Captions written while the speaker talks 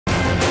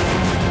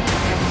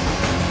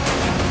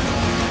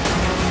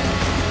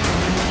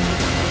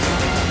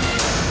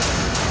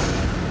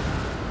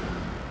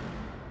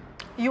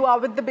You are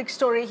with the big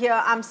story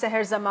here. I'm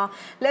Seher Zama.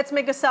 Let's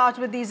make a start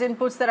with these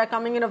inputs that are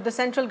coming in of the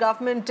central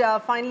government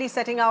finally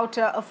setting out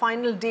a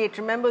final date.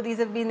 Remember, these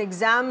have been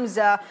exams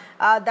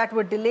that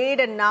were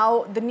delayed, and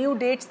now the new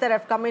dates that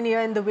have come in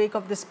here in the wake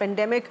of this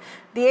pandemic.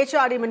 The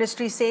HRD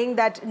ministry saying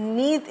that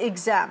NEET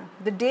exam,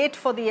 the date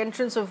for the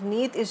entrance of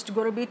NEET is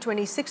going to be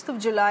 26th of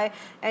July,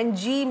 and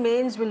JEE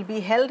Mains will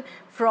be held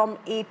from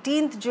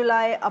 18th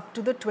July up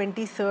to the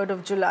 23rd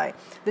of July.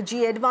 The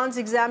JEE Advanced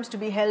exams to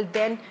be held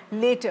then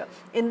later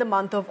in the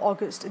month of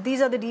August.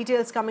 These are the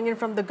details coming in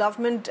from the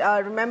government.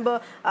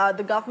 Remember,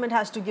 the government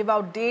has to give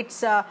out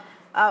dates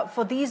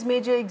for these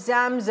major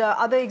exams,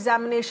 other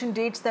examination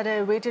dates that are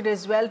awaited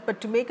as well. But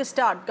to make a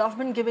start,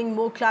 government giving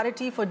more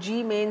clarity for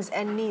JEE Mains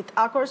and NEET.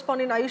 Our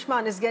correspondent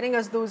Ayushman is getting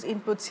us those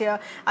inputs here.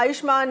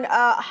 Ayushman,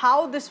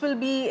 how this will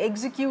be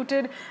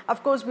executed?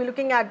 Of course, we're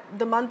looking at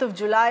the month of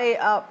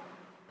July.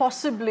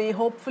 Possibly,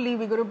 hopefully,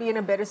 we're going to be in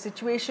a better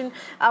situation.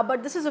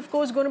 But this is, of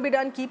course, going to be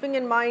done keeping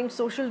in mind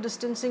social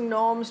distancing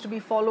norms to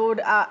be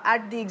followed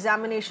at the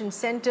examination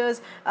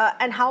centers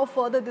and how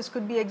further this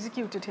could be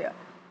executed here.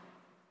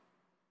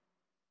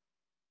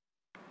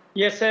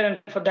 Yes, sir. And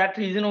for that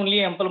reason,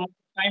 only ample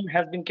time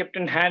has been kept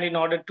in hand in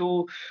order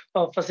to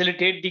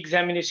facilitate the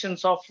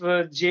examinations of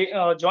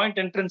joint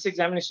entrance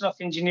examination of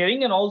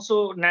engineering and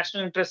also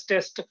national interest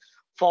test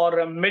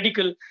for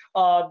medical.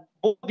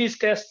 Both these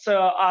tests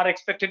are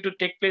expected to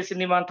take place in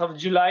the month of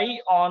July.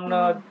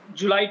 On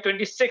July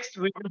 26th,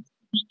 we will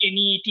see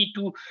NEET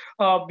to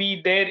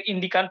be there in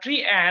the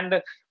country,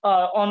 and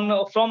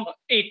from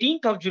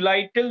 18th of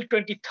July till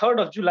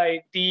 23rd of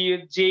July,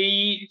 the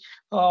JEE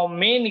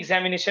main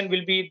examination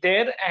will be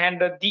there,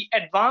 and the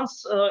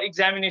advanced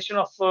examination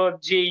of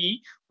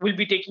JEE will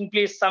be taking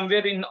place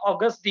somewhere in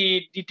August.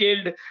 The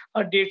detailed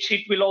date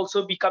sheet will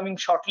also be coming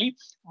shortly.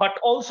 But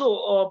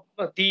also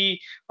the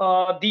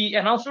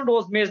announcement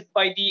was made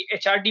by the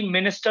HRD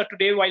minister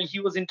today while he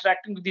was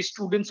interacting with the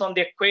students on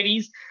their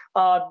queries.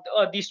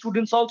 The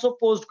students also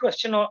posed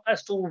question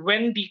as to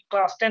when the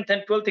class 10th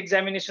and 12th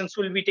examinations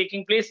will be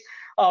taking place.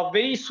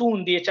 Very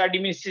soon, the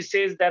HRD ministry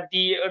says that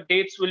the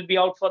dates will be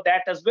out for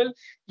that as well.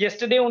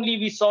 Yesterday only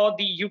we saw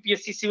the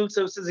UPSC Civil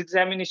Services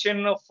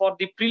examination for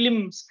the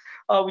prelims,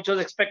 which was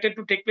expected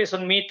to take place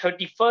on May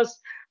 31st.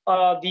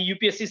 The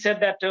UPSC said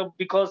that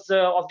because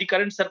of the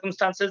current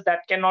circumstances,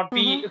 that cannot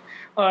be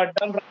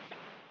done.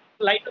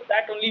 Light of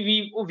that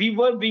only, we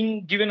were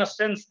being given a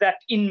sense that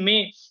in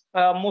May,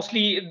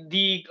 mostly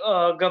the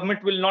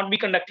government will not be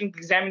conducting the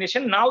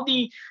examination. Now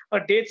the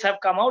dates have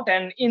come out,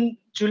 and in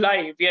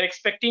July, we are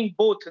expecting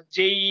both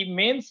JEE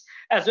Mains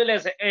as well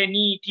as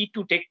NEET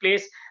to take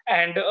place,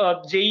 and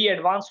JEE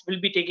Advanced will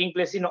be taking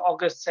place in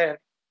August, sir.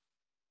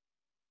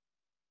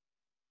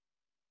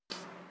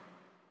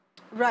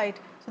 Right.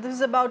 So this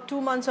is about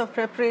 2 months of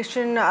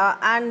preparation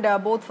and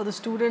both for the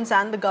students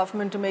and the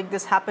government to make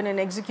this happen and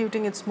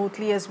executing it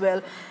smoothly as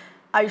well.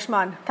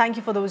 Ayushman, thank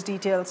you for those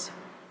details.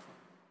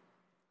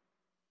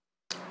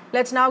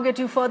 Let's now get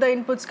you further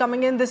inputs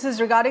coming in. This is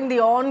regarding the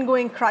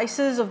ongoing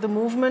crisis of the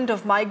movement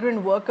of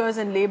migrant workers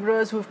and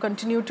laborers who have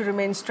continued to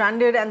remain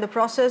stranded and the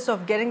process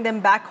of getting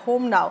them back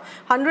home now.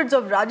 Hundreds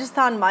of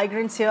Rajasthan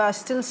migrants here are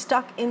still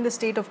stuck in the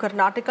state of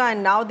Karnataka,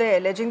 and now they're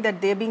alleging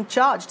that they're being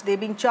charged. They're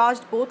being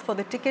charged both for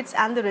the tickets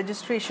and the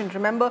registration.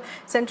 Remember,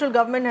 central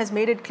government has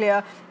made it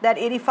clear that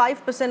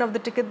 85% of the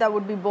ticket that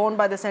would be borne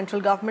by the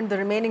central government, the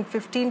remaining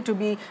 15% to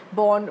be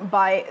borne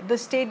by the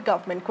state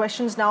government.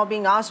 Questions now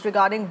being asked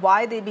regarding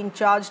why they're being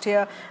charged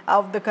here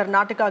of the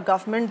Karnataka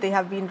government. They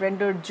have been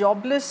rendered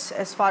jobless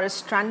as far as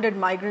stranded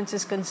migrants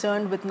is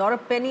concerned, with not a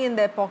penny in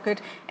their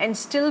pocket and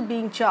still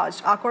being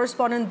charged. Our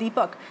correspondent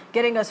Deepak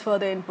getting us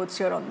further inputs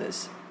here on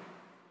this.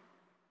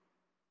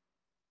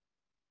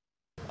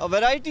 A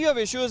variety of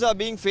issues are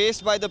being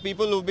faced by the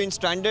people who've been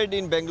stranded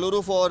in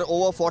Bengaluru for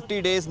over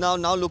 40 days now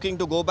looking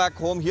to go back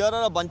home. Here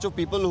are a bunch of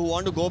people who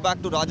want to go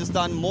back to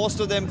Rajasthan, most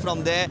of them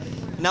from there,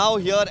 now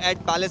here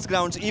at Palace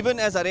Grounds, even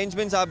as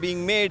arrangements are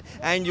being made.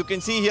 And you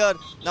can see here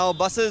now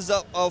buses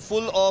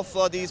full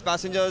of these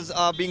passengers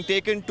are being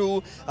taken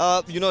to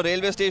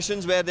railway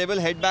stations where they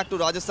will head back to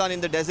Rajasthan in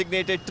the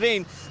designated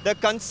train. The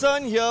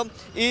concern here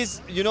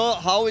is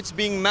how it's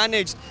being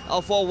managed.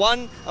 For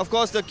one, of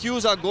course, the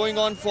queues are going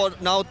on for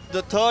now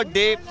the third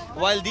day,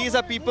 while these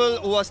are people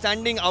who are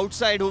standing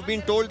outside who've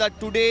been told that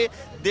today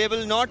they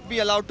will not be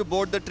allowed to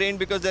board the train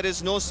because there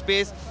is no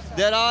space.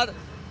 There are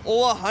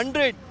over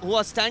 100 who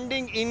are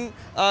standing in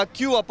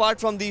queue apart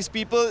from these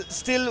people,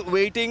 still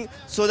waiting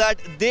so that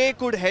they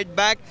could head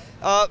back.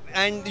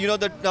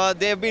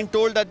 They have been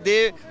told that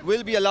they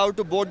will be allowed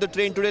to board the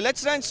train today.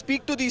 Let's try and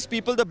speak to these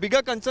people. The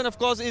bigger concern, of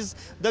course, is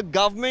the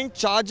government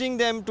charging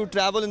them to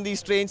travel in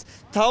these trains.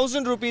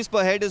 1,000 rupees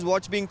per head is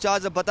what's being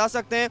charged. अब बता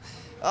सकते हैं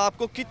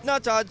आपको कितना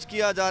charge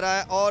किया जा रहा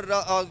है और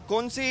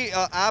कौन सी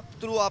ऐप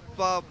थ्रू आप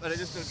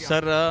रजिस्टर किया?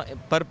 सर,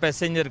 पर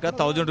पैसेंजर का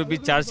 1,000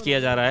 रुपीज़ चार्ज किया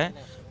जा रहा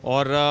है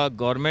और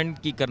गवर्नमेंट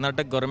की,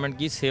 कर्नाटक गवर्नमेंट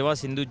की सेवा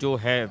सिंधु जो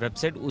है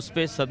वेबसाइट, उस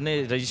पर सब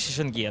ने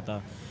रजिस्ट्रेशन किया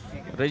था।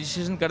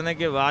 रजिस्ट्रेशन करने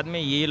के बाद में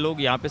ये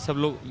लोग यहाँ पे सब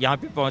लोग यहाँ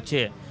पे पहुँचे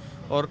हैं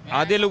और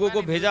आधे लोगों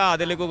को भेजा,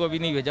 आधे लोगों को अभी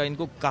नहीं भेजा।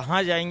 इनको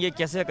कहाँ जाएंगे,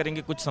 कैसे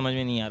करेंगे, कुछ समझ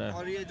में नहीं आ रहा है।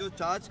 और ये जो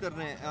चार्ज कर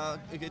रहे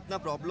हैं, कितना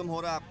प्रॉब्लम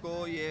हो रहा है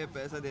आपको ये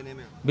पैसा देने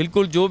में?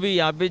 बिल्कुल, जो भी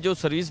यहाँ पे जो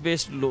सर्विस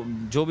बेस्ड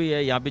जो भी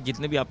है यहाँ पे,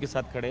 जितने भी आपके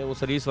साथ खड़े हैं वो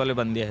सर्विस वाले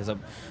बंदे हैं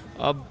सब।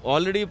 अब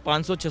ऑलरेडी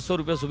 500-600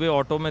 रुपये सुबह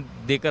ऑटो में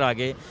देकर आ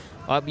गए।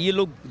 अब ये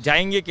लोग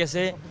जाएंगे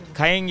कैसे,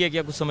 खाएंगे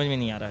क्या, कुछ समझ में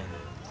नहीं आ रहा है।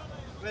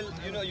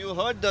 Well, you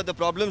heard the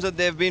problems that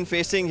they've been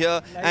facing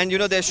here, and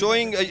they're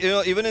showing,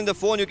 even in the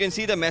phone, you can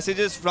see the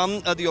messages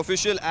from the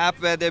official app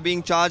where they're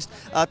being charged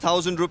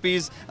 1,000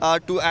 rupees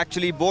to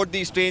actually board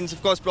these trains.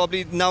 Of course,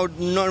 probably now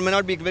may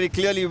not be very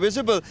clearly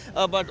visible,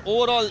 but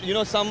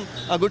overall, some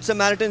good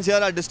Samaritans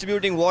here are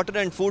distributing water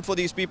and food for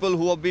these people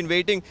who have been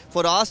waiting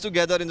for hours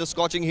together in the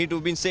scorching heat,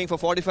 who've been staying for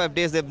 45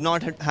 days. They've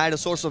not had a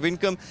source of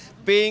income,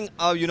 paying,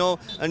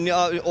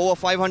 over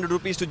 500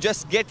 rupees to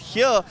just get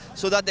here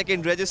so that they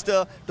can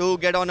register to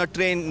get on a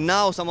train.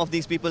 Now some of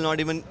these people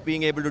not even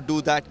being able to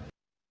do that.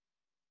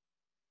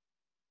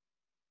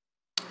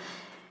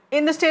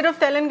 In the state of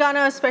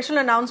Telangana, a special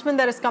announcement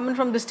that is coming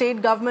from the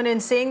state government in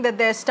saying that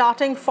they're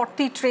starting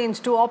 40 trains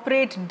to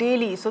operate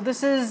daily. So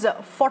this is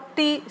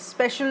 40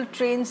 special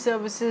train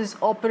services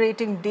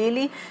operating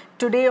daily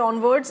today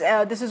onwards.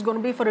 This is going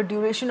to be for a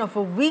duration of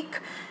a week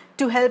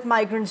to help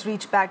migrants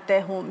reach back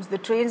their homes. The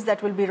trains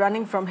that will be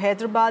running from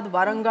Hyderabad,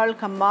 Warangal,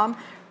 Khammam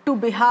to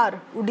Bihar,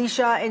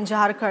 Odisha and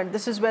Jharkhand.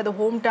 This is where the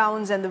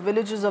hometowns and the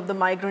villages of the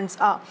migrants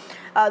are.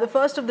 The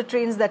first of the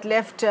trains that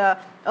left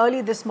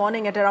early this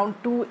morning at around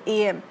 2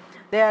 a.m.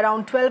 There are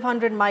around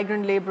 1,200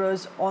 migrant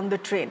laborers on the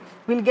train.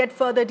 We'll get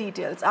further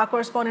details. Our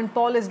correspondent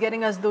Paul is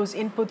getting us those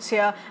inputs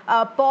here.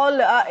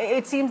 Paul,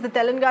 it seems the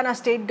Telangana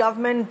state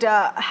government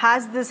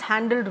has this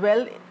handled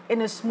well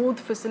in a smooth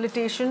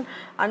facilitation,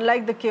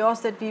 unlike the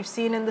chaos that we've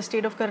seen in the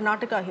state of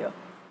Karnataka here.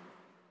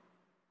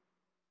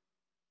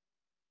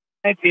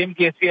 CM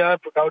KCR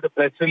put out a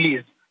press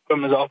release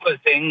from his office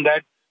saying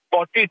that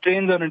 40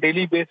 trains on a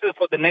daily basis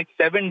for the next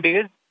 7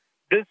 days.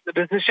 This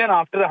decision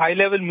after a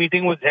high-level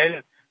meeting was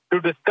held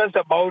to discuss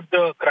about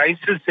the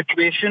crisis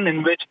situation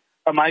in which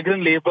a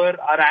migrant labor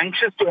are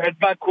anxious to head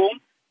back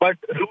home, but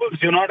rules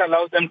do not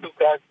allow them to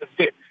cross the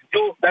state.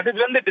 So that is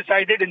when they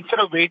decided, instead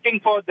of waiting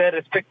for their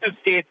respective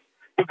states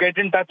to get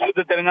in touch with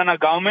the Telangana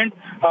government,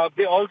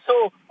 they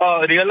also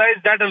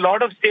realized that a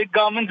lot of state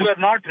governments were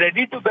not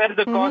ready to bear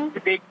the cost to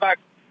take back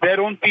their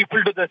own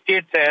people to the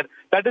states there.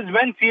 That is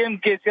when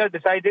CM KCR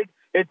decided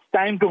it's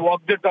time to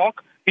walk the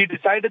talk. He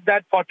decided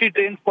that 40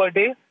 trains per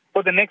day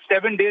for the next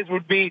 7 days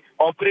would be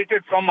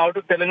operated from out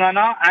of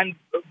Telangana and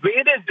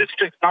various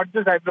districts, not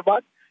just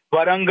Hyderabad,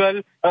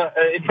 Warangal.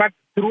 In fact,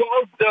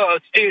 throughout the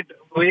state,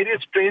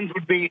 various trains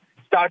would be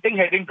starting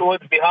heading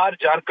towards Bihar,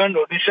 Jharkhand,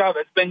 Odisha,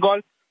 West Bengal,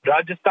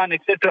 Rajasthan,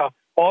 etc.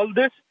 All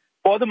this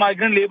for the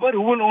migrant labor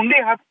who will only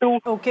have to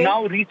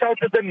now reach out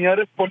to the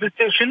nearest police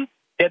station,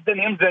 get the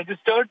names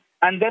registered,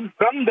 and then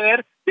from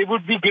there, they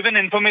would be given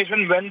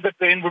information when the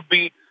train would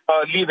be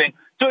leaving.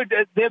 So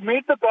they've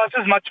made the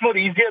process much more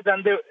easier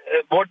than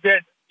what they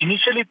had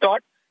initially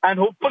thought, and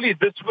hopefully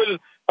this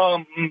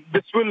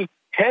will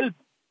help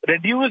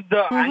reduce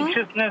the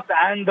anxiousness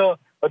and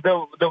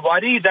the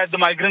worry that the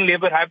migrant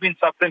labor have been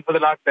suffering for the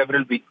last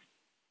several weeks.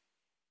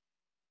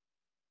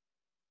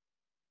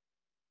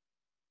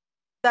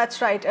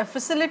 That's right.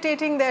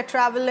 Facilitating their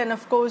travel and,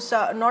 of course,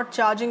 not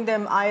charging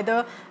them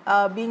either,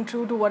 being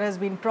true to what has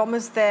been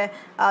promised there,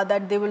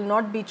 that they will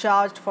not be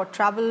charged for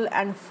travel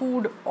and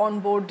food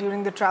on board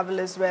during the travel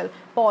as well.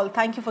 Paul,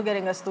 thank you for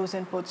getting us those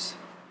inputs.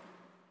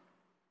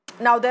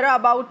 Now, there are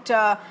about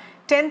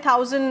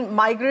 10,000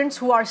 migrants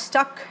who are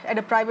stuck at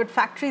a private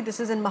factory. This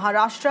is in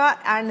Maharashtra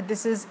and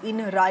this is in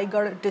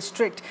Raigad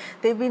district.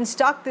 They've been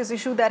stuck. This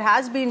issue that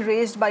has been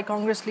raised by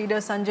Congress leader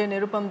Sanjay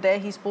Nirupam there.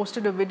 He's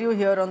posted a video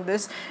here on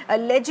this,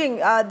 alleging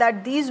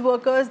that these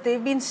workers,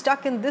 they've been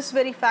stuck in this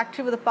very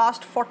factory for the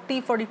past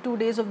 42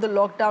 days of the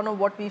lockdown of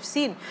what we've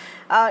seen.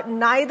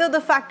 Neither the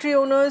factory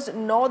owners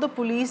nor the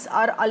police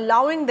are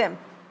allowing them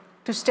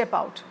to step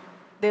out.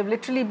 They've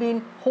literally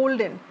been holed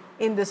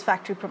in this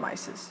factory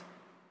premises.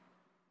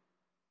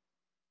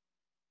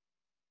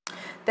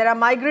 There are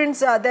migrants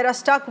that are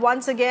stuck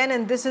once again,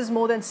 and this is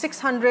more than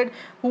 600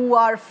 who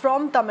are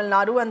from Tamil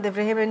Nadu, and they've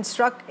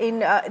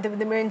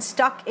remained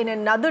stuck in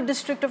another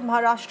district of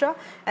Maharashtra,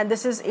 and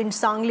this is in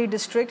Sangli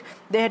district.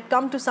 They had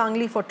come to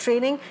Sangli for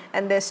training,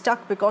 and they're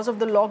stuck because of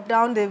the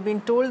lockdown. They've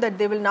been told that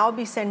they will now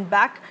be sent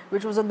back,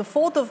 which was on the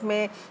 4th of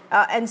May,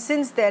 and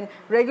since then,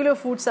 regular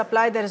food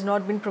supply that has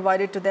not been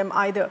provided to them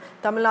either.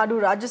 Tamil Nadu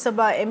Rajya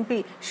Sabha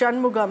MP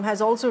Shanmugam has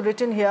also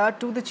written here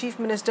to the Chief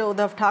Minister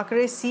Uddhav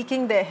Thackeray,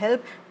 seeking their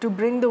help to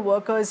bring the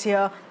workers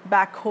here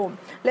back home.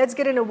 Let's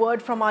get in a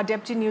word from our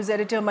Deputy News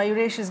Editor.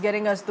 Mayuresh is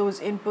getting us those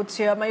inputs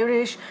here.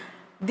 Mayuresh,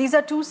 these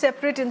are two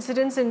separate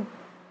incidents in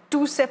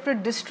two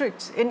separate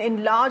districts,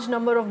 in large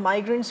number of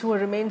migrants who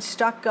remain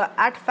stuck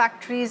at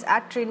factories,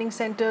 at training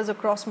centers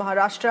across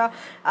Maharashtra.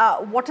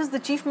 What has the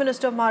Chief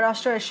Minister of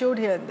Maharashtra assured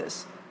here in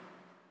this?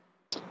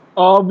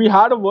 We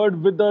had a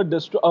word with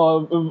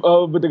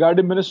the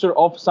guardian minister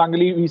of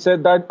Sangli. We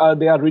said that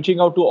they are reaching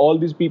out to all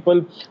these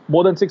people.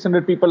 More than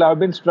 600 people have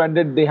been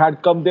stranded. They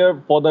had come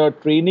there for the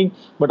training,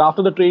 but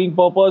after the training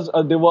purpose,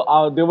 they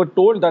were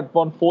told that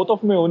on 4th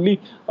of May only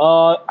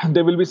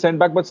they will be sent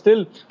back. But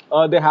still,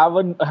 they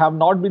have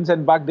not been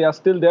sent back. They are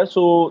still there.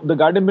 So the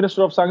guardian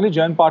minister of Sangli,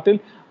 Jayant Patil,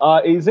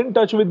 is in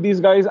touch with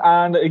these guys,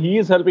 and he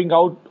is helping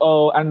out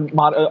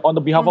on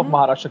the behalf of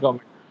Maharashtra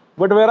government.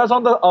 But whereas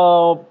on the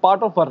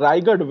part of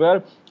Raigad,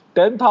 where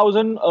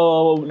 10,000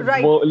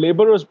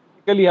 laborers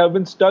basically have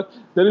been stuck,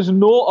 there is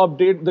no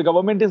update. The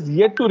government is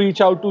yet to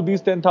reach out to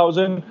these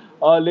 10,000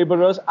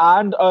 laborers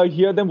and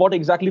hear them what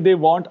exactly they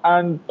want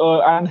and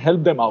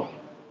help them out.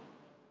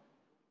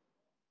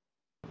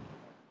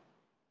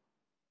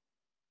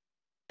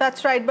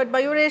 That's right. But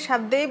Mayuresh,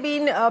 have they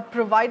been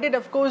provided?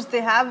 Of course,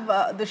 they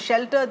have the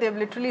shelter. They've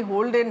literally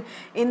holed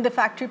in the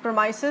factory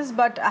premises.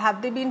 But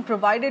have they been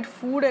provided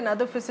food and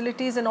other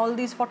facilities in all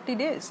these 40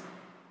 days?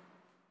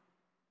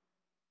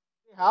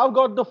 They have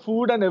got the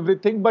food and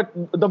everything, but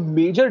the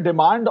major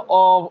demand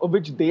of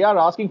which they are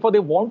asking for, they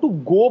want to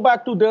go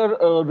back to their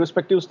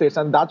respective states.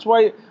 And that's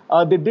why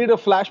they did a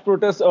flash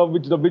protest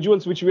with the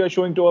visuals which we are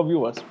showing to our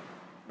viewers.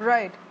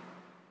 Right.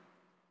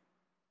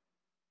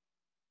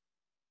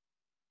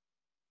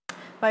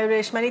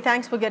 Mayuresh, many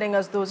thanks for getting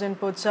us those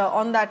inputs.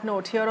 On that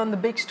note, here on The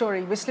Big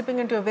Story, we're slipping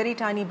into a very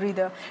tiny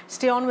breather.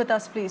 Stay on with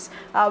us, please.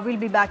 We'll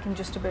be back in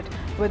just a bit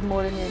with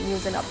more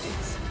news and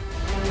updates.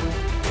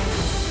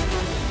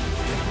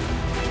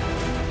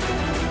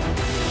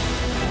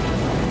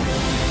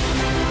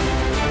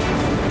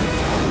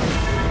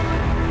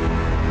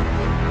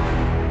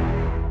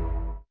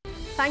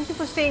 Thank you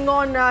for staying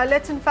on.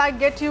 Let's in fact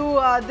get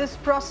you this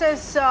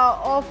process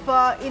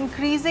of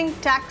increasing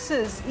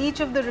taxes.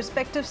 Each of the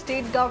respective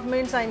state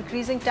governments are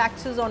increasing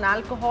taxes on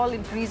alcohol,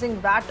 increasing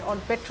VAT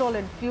on petrol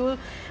and fuel.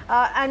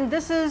 And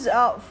this is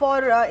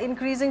for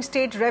increasing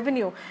state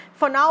revenue.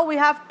 For now, we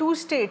have two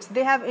states.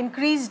 They have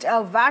increased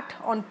VAT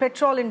on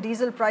petrol and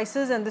diesel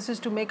prices, and this is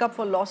to make up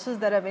for losses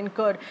that have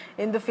incurred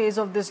in the phase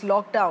of this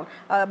lockdown.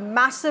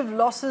 Massive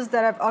losses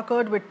that have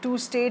occurred with two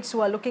states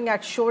who are looking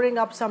at shoring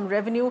up some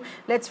revenue.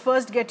 Let's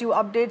first get you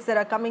updates that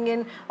are coming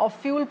in of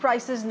fuel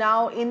prices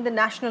now in the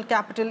national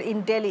capital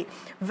in Delhi.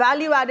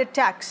 Value-added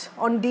tax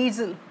on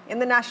diesel in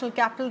the national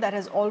capital, that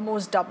has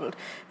almost doubled.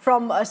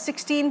 From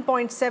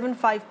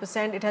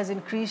 16.75%, it has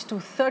increased to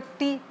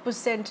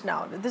 30%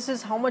 now. This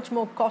is how much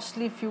more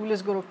costly fuel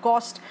is going to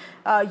cost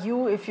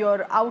you if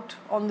you're out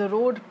on the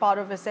road, part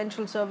of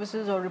essential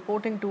services or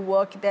reporting to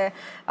work there.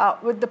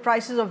 With the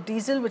prices of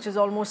diesel, which is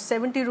almost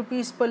 70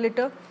 rupees per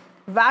litre.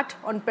 VAT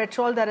on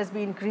petrol that has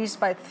been increased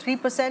by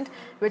 3%,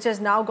 which has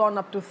now gone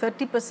up to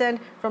 30%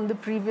 from the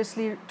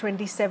previously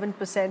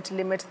 27%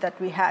 limit that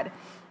we had.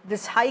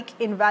 This hike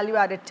in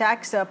value-added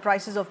tax,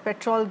 prices of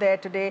petrol there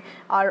today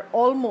are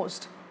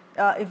almost,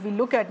 if we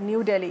look at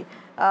New Delhi,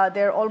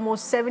 they're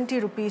almost 70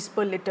 rupees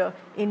per litre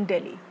in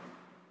Delhi.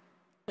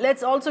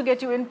 Let's also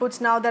get you inputs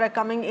now that are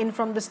coming in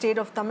from the state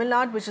of Tamil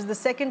Nadu, which is the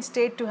second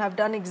state to have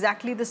done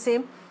exactly the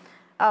same.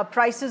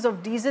 Prices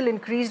of diesel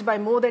increased by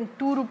more than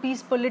 2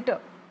 rupees per litre.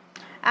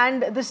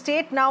 And the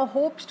state now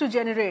hopes to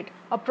generate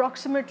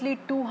approximately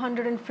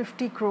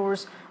 250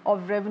 crores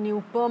of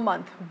revenue per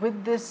month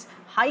with this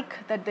hike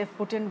that they've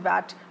put in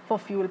VAT for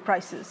fuel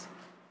prices.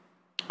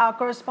 Our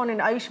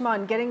correspondent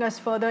Ayushman getting us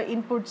further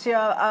inputs here.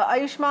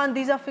 Ayushman,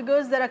 these are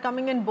figures that are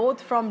coming in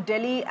both from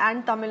Delhi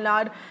and Tamil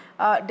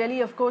Nadu.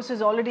 Delhi, of course,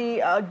 has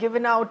already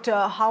given out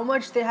how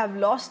much they have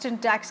lost in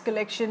tax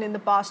collection in the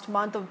past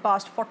month of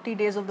past 40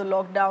 days of the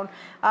lockdown.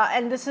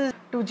 And this is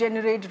to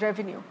generate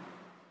revenue.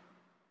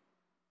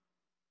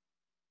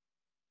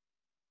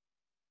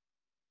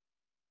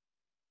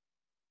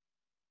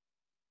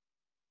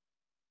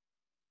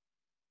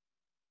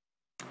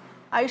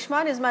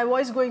 Ayushman, is my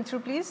voice going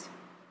through, please?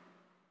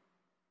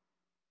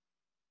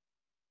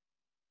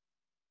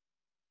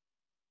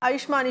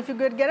 Ayushman, if you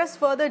could get us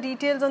further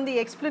details on the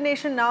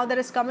explanation now that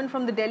is coming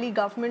from the Delhi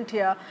government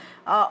here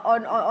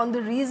on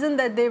the reason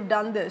that they've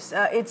done this.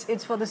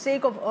 It's for the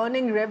sake of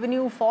earning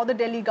revenue for the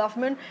Delhi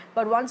government,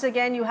 but once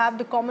again, you have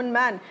the common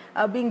man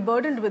being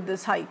burdened with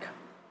this hike.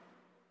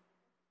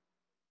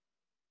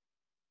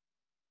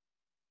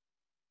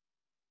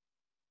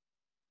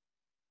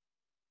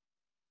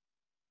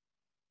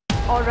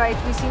 All right,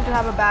 we seem to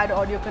have a bad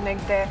audio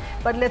connect there,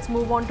 but let's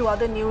move on to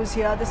other news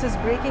here. This is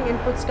breaking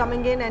inputs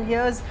coming in, and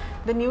here's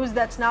the news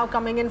that's now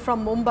coming in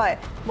from Mumbai.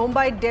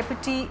 Mumbai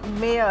Deputy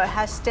Mayor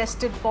has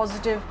tested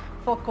positive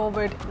for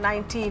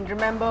COVID-19.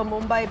 Remember,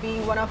 Mumbai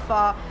being one of,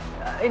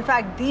 in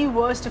fact, the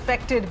worst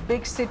affected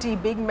big city,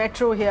 big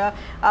metro here,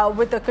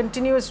 with a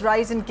continuous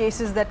rise in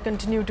cases that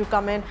continue to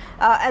come in.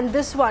 And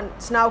this one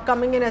is now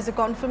coming in as a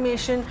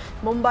confirmation.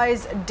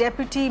 Mumbai's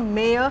Deputy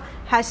Mayor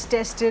has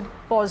tested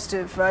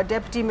positive.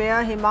 Deputy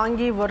Mayor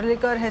Himangi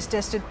Varlikar has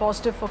tested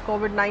positive for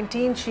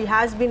COVID-19. She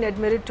has been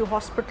admitted to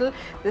hospital.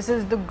 This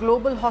is the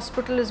Global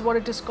Hospital is what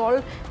it is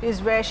called,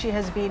 is where she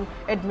has been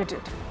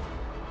admitted.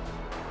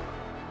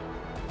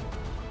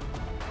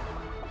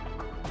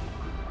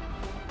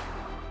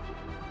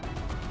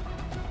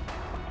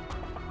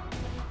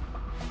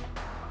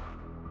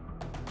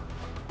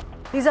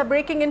 These are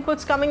breaking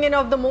inputs coming in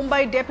of the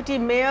Mumbai deputy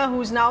mayor,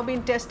 who's now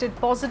been tested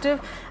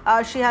positive.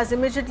 She has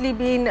immediately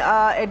been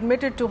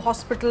admitted to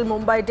hospital.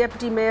 Mumbai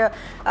deputy mayor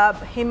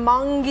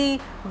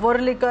Himangi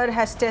Vorlikar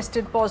has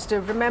tested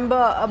positive.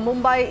 Remember,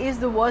 Mumbai is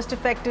the worst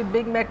affected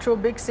big metro,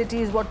 big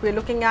city is what we're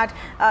looking at.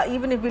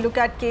 Even if we look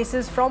at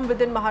cases from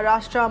within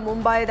Maharashtra,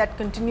 Mumbai, that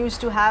continues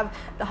to have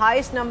the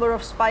highest number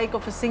of spike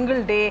of a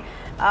single day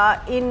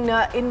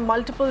in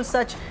multiple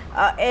such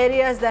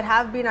areas that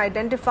have been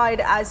identified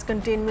as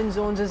containment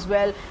zones as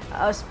well.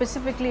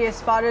 Specifically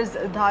as far as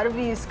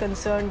Dharavi is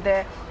concerned,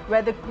 there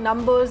where the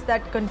numbers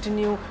that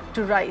continue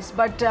to rise.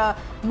 But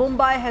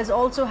Mumbai has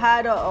also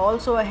had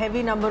a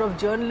heavy number of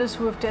journalists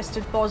who have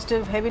tested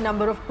positive, heavy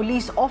number of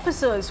police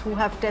officers who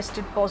have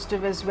tested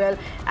positive as well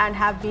and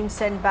have been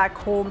sent back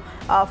home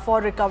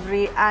for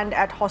recovery and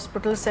at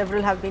hospital.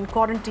 Several have been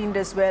quarantined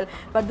as well.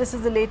 But this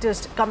is the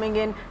latest coming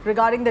in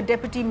regarding the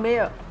deputy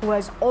mayor, who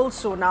has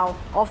also now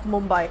of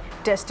Mumbai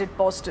tested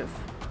positive.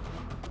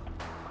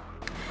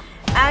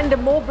 And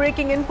more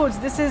breaking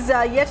inputs. This is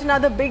yet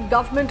another big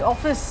government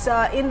office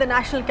in the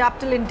national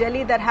capital in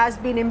Delhi that has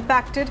been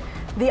impacted.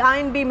 The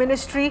INB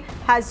ministry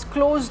has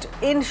closed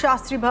in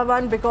Shastri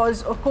Bhavan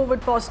because a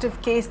COVID positive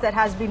case that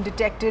has been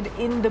detected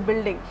in the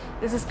building.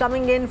 This is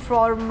coming in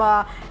from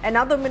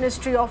another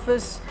ministry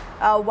office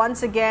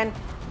once again.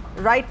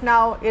 Right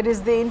now, it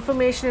is the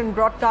Information and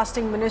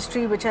Broadcasting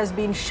Ministry which has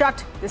been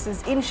shut. This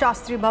is in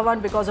Shastri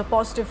Bhavan because of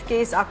positive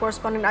case. Our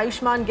correspondent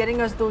Ayushman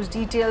getting us those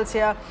details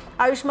here.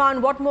 Ayushman,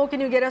 what more can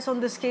you get us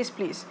on this case,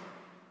 please?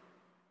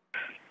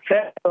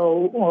 Sir,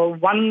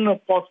 one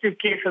positive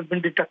case has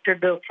been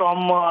detected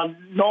from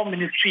Law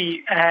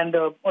Ministry, and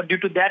due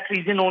to that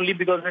reason only,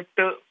 because it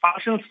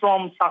functions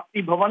from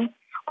Shastri Bhavan,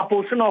 a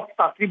portion of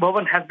Shastri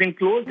Bhavan has been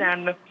closed,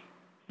 and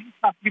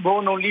Shastri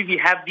Bhavan only we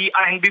have the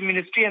INB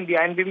ministry, and the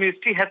INB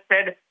ministry has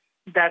said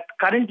that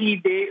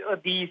currently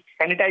the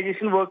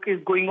sanitization work is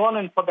going on,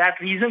 and for that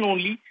reason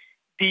only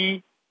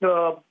the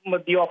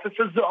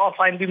offices of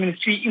INB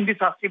ministry in the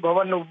Shastri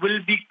Bhavan will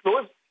be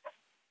closed.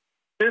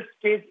 This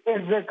case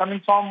is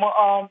coming from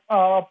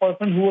a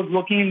person who was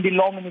working in the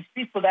law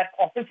ministry, so that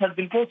office has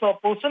been closed. So a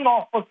portion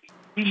of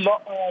the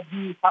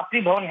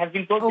Shastri Bhavan has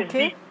been closed.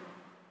 Okay.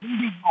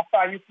 After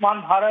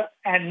Ayushman Bharat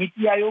and NEET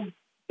Aayog,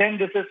 then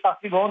this is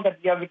Shastri Bhavan that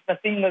we are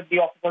witnessing that the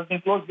office has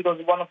been closed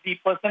because one of the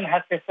person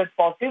has tested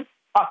positive.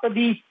 After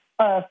the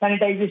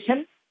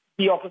sanitization,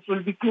 the office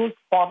will be closed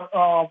for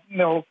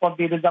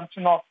the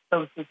resumption of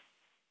services.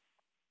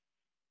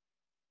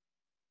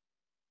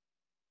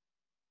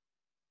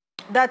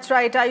 That's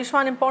right,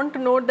 Ayushman. Important to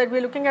note that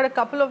we're looking at a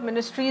couple of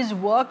ministries'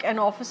 work and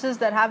offices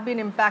that have been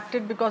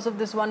impacted because of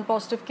this one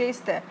positive case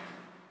there.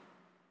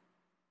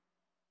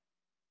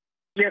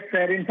 Yes,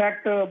 sir. In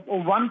fact,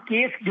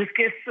 this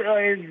case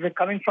is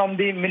coming from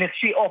the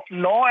Ministry of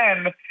Law,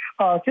 and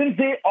since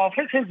the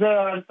office is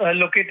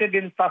located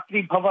in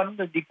Shastri Bhavan,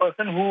 the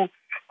person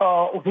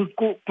whose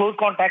close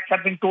contacts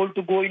have been told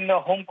to go in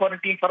home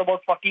quarantine for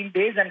about 14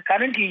 days, and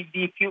currently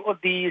the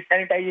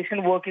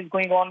sanitization work is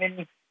going on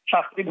in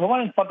Shastri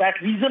Bhavan, and for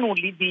that reason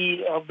only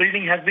the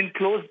building has been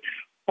closed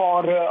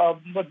for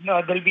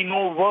there will be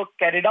no work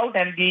carried out,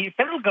 and the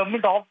several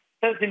government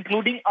officers,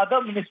 including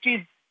other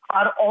ministries,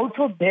 are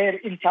also there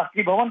in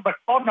Shastri Bhavan, but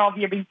for now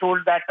we have been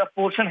told that a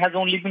portion has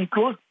only been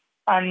closed,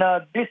 and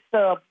this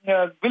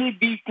will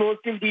be closed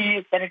till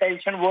the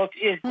sanitization work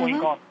is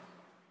going on.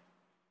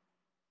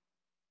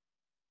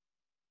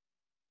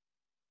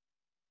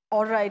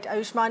 All right,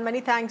 Ayushman,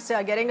 many thanks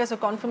getting us a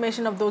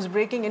confirmation of those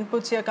breaking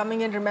inputs here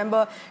coming in.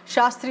 Remember,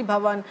 Shastri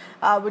Bhavan,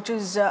 which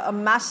is a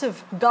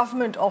massive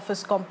government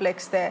office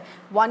complex there,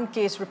 one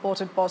case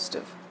reported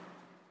positive.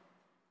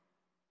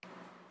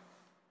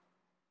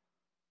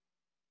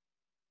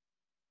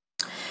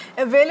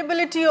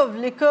 Availability of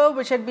liquor,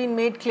 which had been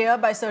made clear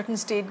by certain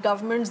state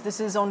governments. This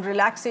is on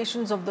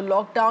relaxations of the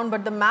lockdown,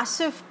 but the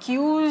massive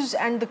queues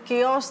and the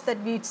chaos that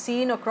we'd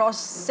seen across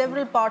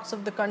several parts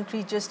of the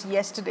country just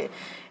yesterday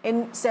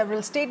in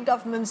several state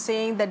governments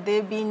saying that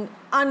they've been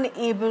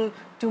unable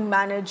to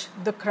manage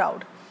the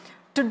crowd.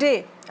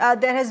 Today,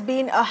 there has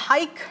been a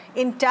hike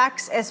in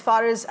tax as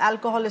far as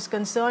alcohol is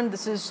concerned.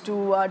 This is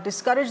to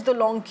discourage the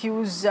long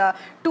queues.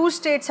 Two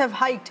states have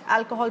hiked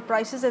alcohol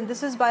prices, and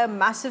this is by a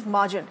massive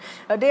margin.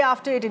 A day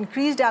after it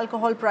increased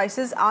alcohol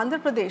prices,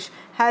 Andhra Pradesh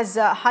has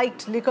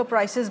hiked liquor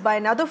prices by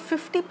another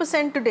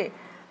 50% today.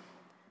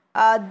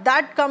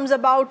 That comes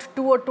about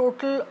to a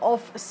total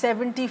of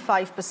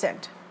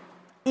 75%.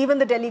 Even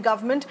the Delhi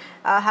government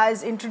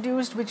has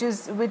introduced, which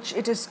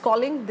it is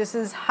calling, this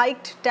is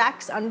hiked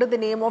tax under the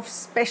name of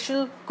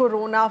special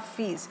corona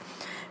fees,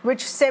 which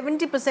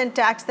 70%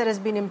 tax that has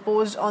been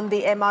imposed on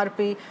the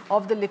MRP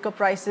of the liquor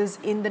prices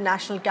in the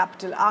national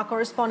capital. Our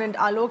correspondent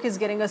Alok is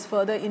getting us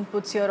further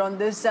inputs here on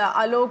this.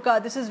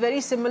 Alok, this is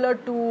very similar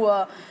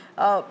to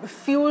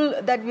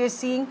fuel that we are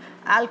seeing.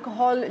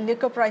 Alcohol,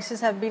 liquor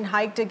prices have been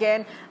hiked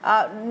again,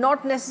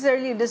 not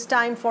necessarily this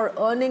time for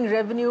earning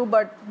revenue,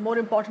 but more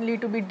importantly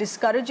to be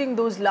discouraging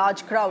those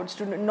large crowds,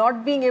 to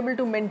not being able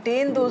to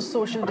maintain those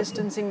social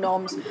distancing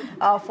norms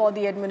for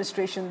the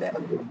administration there.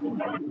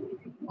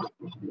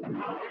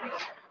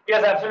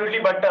 Yes, absolutely.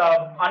 But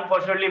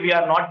unfortunately, we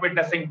are not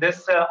witnessing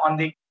this on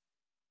the.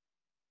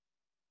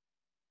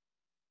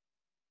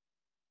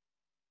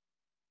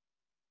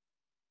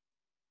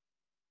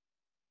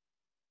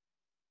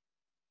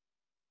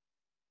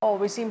 Oh,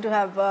 we seem to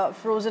have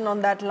frozen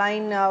on that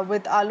line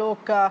with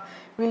Alok.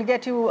 We'll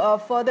get you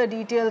further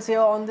details here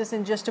on this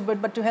in just a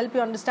bit. But to help you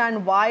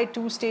understand why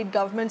two state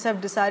governments have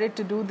decided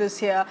to do this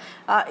here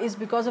is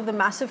because of the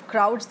massive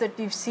crowds that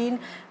we've seen.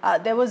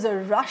 There was a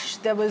rush.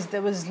 There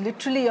was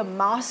literally a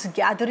mass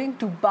gathering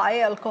to buy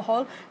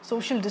alcohol,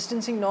 social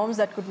distancing norms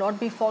that could not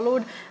be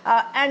followed.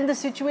 And the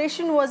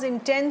situation was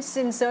intense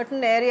in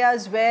certain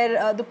areas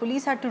where the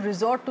police had to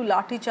resort to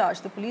lathi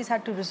charge. The police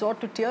had to resort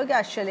to tear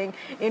gas shelling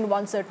in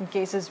one certain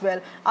case as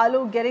well.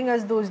 Alok getting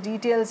us those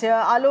details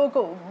here.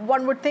 Alok,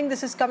 one would think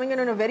this is coming in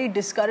on a very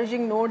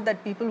discouraging note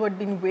that people who had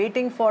been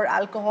waiting for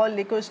alcohol,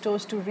 liquor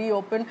stores to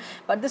reopen,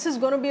 but this is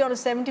going to be on a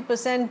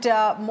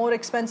 70% more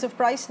expensive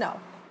price now.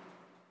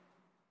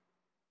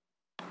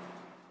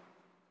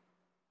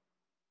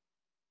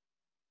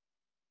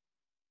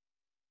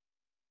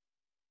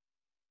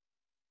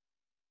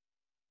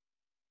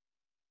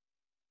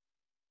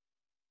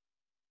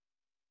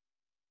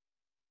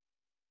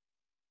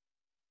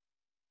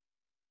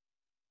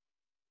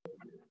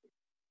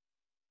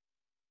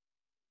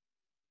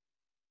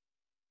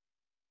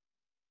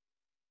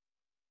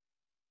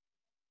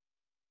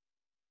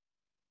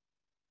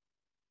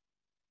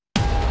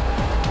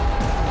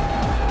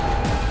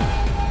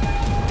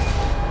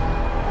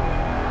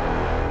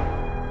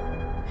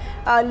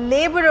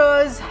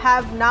 Labourers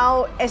have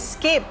now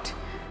escaped.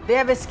 They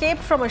have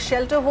escaped from a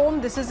shelter home.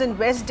 This is in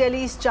West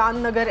Delhi's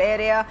Chandnagar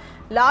area.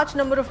 Large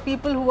number of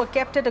people who were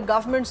kept at a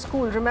government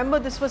school. Remember,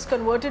 this was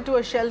converted to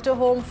a shelter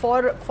home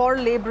for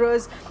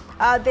labourers.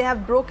 They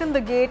have broken the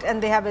gate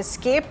and they have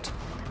escaped.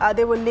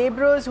 There were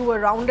labourers who were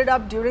rounded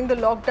up during the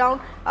lockdown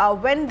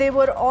when they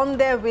were on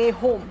their way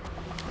home.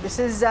 This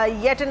is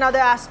yet another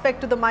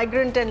aspect to the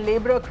migrant and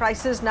labourer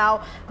crisis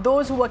now.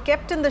 Those who were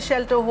kept in the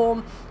shelter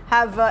home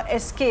have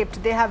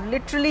escaped. They have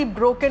literally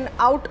broken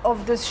out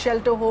of this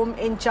shelter home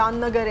in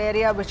Chandnagar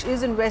area, which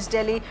is in West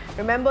Delhi.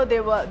 Remember,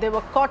 they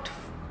were caught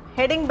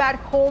heading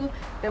back home.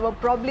 They were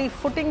probably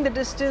footing the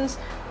distance.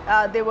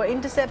 They were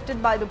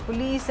intercepted by the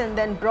police and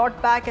then brought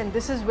back, and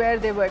this is where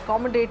they were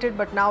accommodated,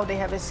 but now they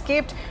have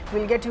escaped.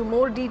 We'll get you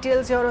more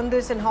details here on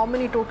this and how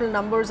many total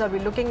numbers are we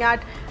looking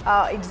at,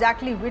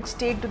 exactly which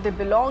state do they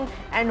belong,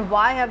 and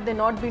why have they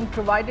not been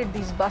provided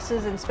these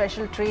buses and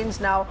special trains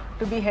now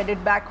to be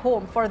headed back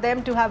home. For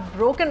them to have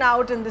broken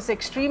out in this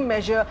extreme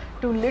measure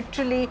to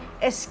literally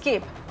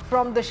escape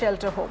from the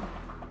shelter home.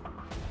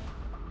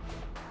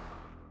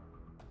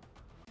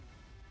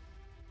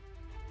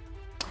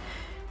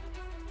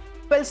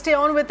 Well, stay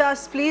on with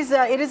us, please.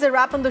 It is a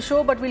wrap on the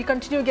show, but we'll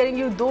continue getting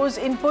you those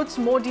inputs,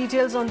 more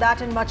details on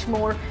that and much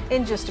more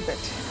in just a bit.